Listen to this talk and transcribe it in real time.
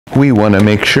We want to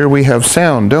make sure we have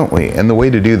sound, don't we? And the way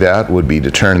to do that would be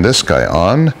to turn this guy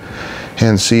on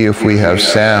and see if we have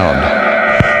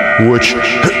sound, which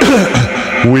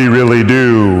we really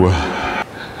do.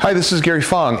 Hi, this is Gary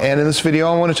Fong, and in this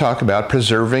video I want to talk about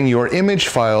preserving your image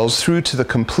files through to the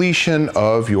completion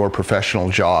of your professional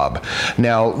job.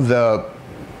 Now, the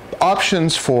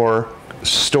options for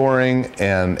storing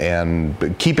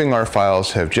and keeping our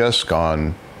files have just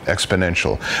gone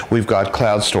exponential. We've got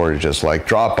cloud storages like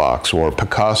Dropbox or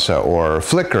Picasa or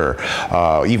Flickr,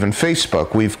 even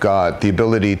Facebook. We've got the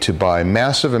ability to buy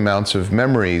massive amounts of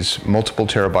memories, multiple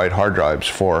terabyte hard drives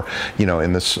for,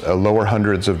 in the lower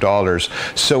hundreds of dollars.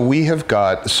 So we have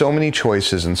got so many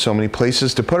choices and so many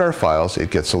places to put our files,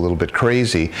 it gets a little bit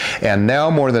crazy. And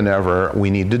now more than ever, we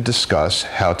need to discuss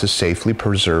how to safely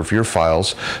preserve your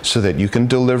files so that you can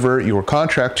deliver your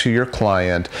contract to your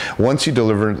client. Once you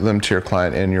deliver them to your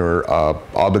client and your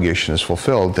obligation is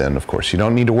fulfilled, then of course you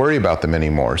don't need to worry about them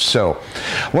anymore. So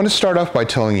I want to start off by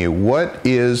telling you what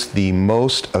is the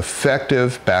most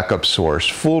effective backup source,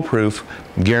 foolproof,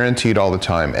 guaranteed all the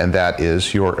time, and that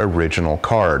is your original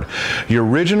card. Your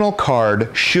original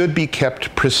card should be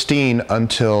kept pristine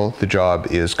until the job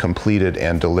is completed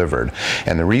and delivered.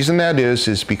 And the reason that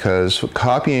is because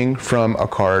copying from a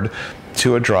card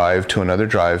to a drive, to another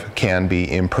drive, can be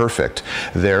imperfect.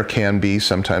 There can be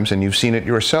sometimes, and you've seen it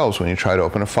yourselves when you try to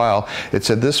open a file, it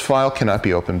said this file cannot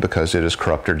be opened because it is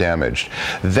corrupt or damaged.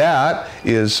 That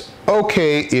is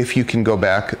okay if you can go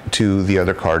back to the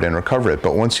other card and recover it,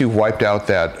 but once you've wiped out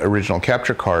that original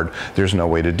capture card, there's no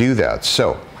way to do that.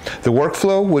 So the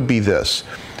workflow would be this: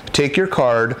 take your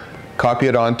card, copy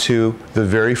it onto the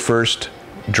very first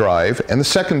drive, and the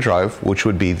second drive, which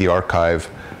would be the archive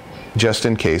just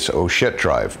in case oh shit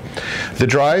drive. The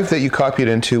drive that you copy it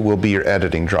into will be your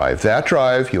editing drive. That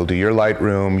drive, you'll do your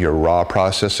Lightroom, your raw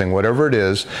processing, whatever it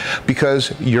is,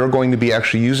 because you're going to be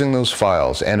actually using those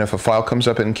files. And if a file comes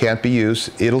up and can't be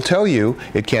used, it'll tell you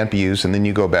it can't be used, and then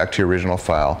you go back to your original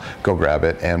file, go grab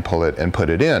it and pull it and put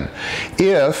it in.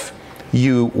 If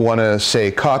you want to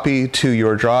say copy to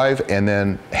your drive and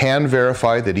then hand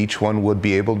verify that each one would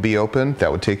be able to be opened, that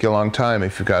would take you a long time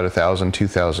if you've got 1,000,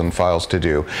 2,000 files to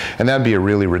do. And that'd be a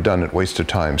really redundant waste of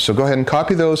time. So go ahead and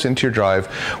copy those into your drive,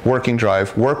 working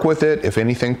drive, work with it. If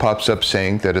anything pops up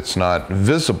saying that it's not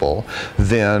visible,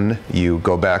 then you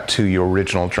go back to your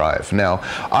original drive. Now,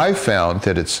 I found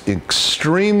that it's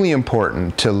extremely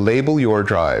important to label your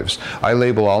drives. I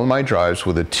label all of my drives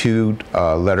with a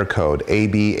two-letter code, A,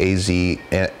 B, A, Z,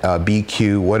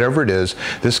 BQ, whatever it is.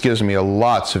 This gives me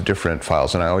lots of different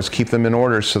files, and I always keep them in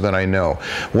order so that I know.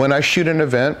 When I shoot an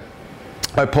event,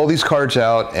 I pull these cards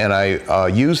out and I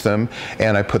use them,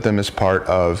 and I put them as part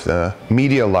of the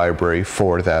media library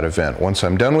for that event. Once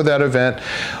I'm done with that event,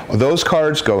 those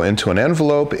cards go into an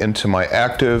envelope, into my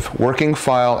active working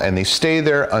file, and they stay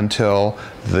there until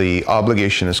the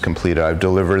obligation is completed. I've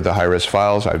delivered the high-res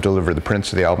files, I've delivered the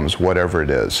prints of the albums, whatever it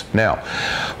is. Now,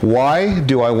 why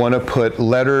do I want to put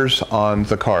letters on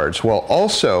the cards? Well,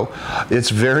 also, it's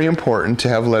very important to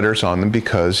have letters on them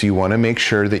because you want to make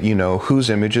sure that you know whose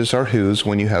images are whose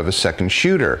when you have a second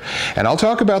shooter. And I'll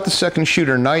talk about the second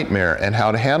shooter nightmare and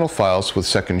how to handle files with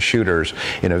second shooters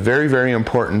in a very, very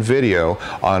important video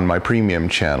on my premium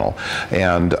channel.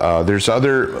 And there's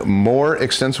other more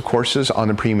extensive courses on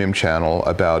the premium channel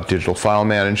about digital file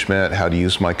management, how to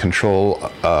use my control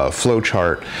flow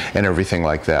chart, and everything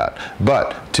like that.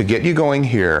 But to get you going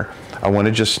here, I want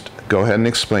to just go ahead and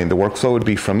explain. The workflow would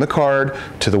be from the card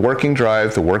to the working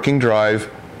drive. The working drive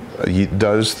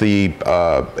does the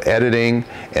editing,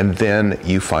 and then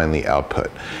you finally output.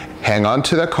 Hang on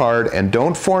to that card and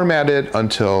don't format it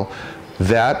until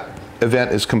that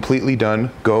event is completely done.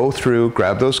 Go through,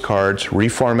 grab those cards,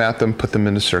 reformat them, put them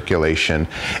into circulation,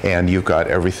 and you've got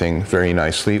everything very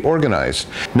nicely organized.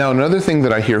 Now, another thing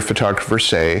that I hear photographers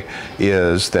say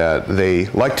is that they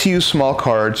like to use small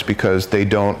cards because they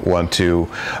don't want to,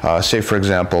 say for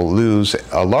example, lose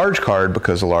a large card,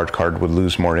 because a large card would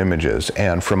lose more images.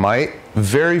 And from my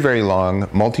very, very long,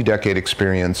 multi-decade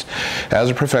experience as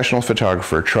a professional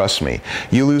photographer, trust me,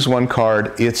 you lose one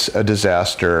card, it's a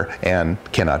disaster and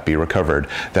cannot be recovered.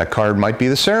 That card might be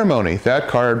the ceremony, that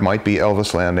card might be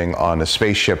Elvis landing on a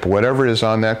spaceship, whatever is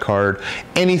on that card,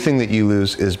 anything that you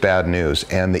lose is bad news.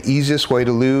 And the easiest way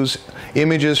to lose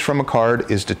images from a card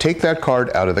is to take that card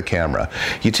out of the camera.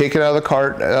 You take it out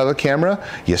of the camera,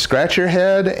 you scratch your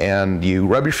head and you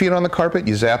rub your feet on the carpet,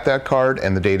 you zap that card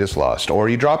and the date is lost. Or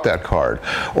you drop that card.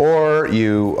 Or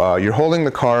you're holding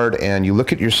the card and you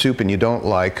look at your soup and you don't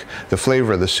like the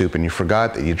flavor of the soup and you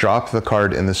forgot that you dropped the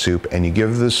card in the soup, and you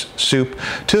give this soup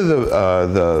to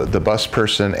the bus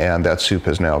person, and that soup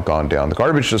has now gone down the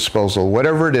garbage disposal.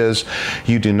 Whatever it is,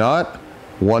 you do not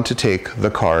want to take the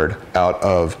card out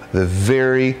of the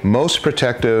very most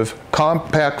protective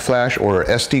compact flash or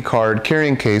SD card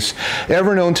carrying case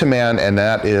ever known to man, and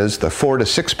that is the 4 to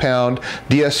 6 pound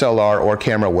DSLR or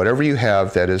camera, whatever you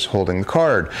have that is holding the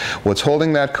card. What's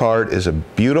holding that card is a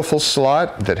beautiful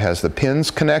slot that has the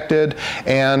pins connected,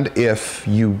 and if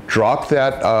you drop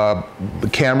that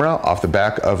camera off the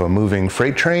back of a moving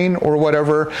freight train or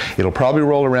whatever, it'll probably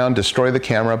roll around, destroy the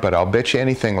camera, but I'll bet you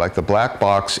anything, like the black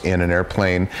box in an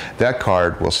airplane, that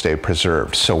card will stay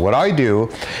preserved. So what I do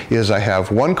is I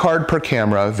have one card per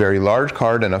camera, very large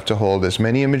card, enough to hold as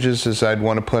many images as I'd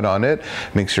want to put on it.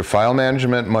 Makes your file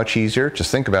management much easier.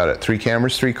 Just think about it, 3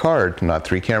 cameras, 3 cards, not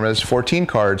 3 cameras, 14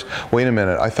 cards. Wait a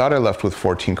minute, I thought I left with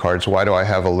 14 cards, why do I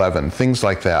have 11? Things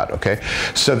like that, okay?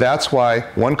 So that's why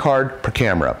one card per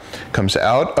camera comes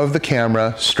out of the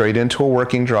camera straight into a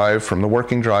working drive. From the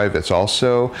working drive, it's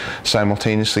also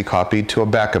simultaneously copied to a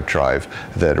backup drive.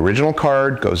 That original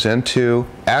card goes into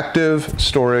active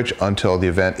storage until the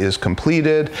event is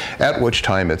completed, at which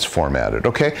time it's formatted,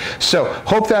 okay? So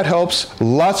hope that helps.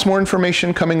 Lots more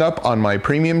information coming up on my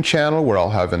premium channel, where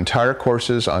I'll have entire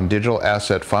courses on digital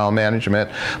asset file management,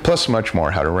 plus much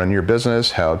more, how to run your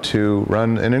business, how to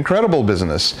run an incredible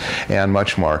business, and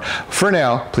much more. For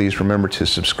now, please remember to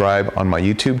subscribe on my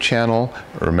YouTube channel.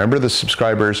 Remember, the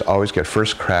subscribers always get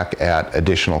first crack at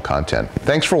additional content.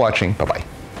 Thanks for watching.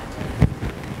 Bye-bye.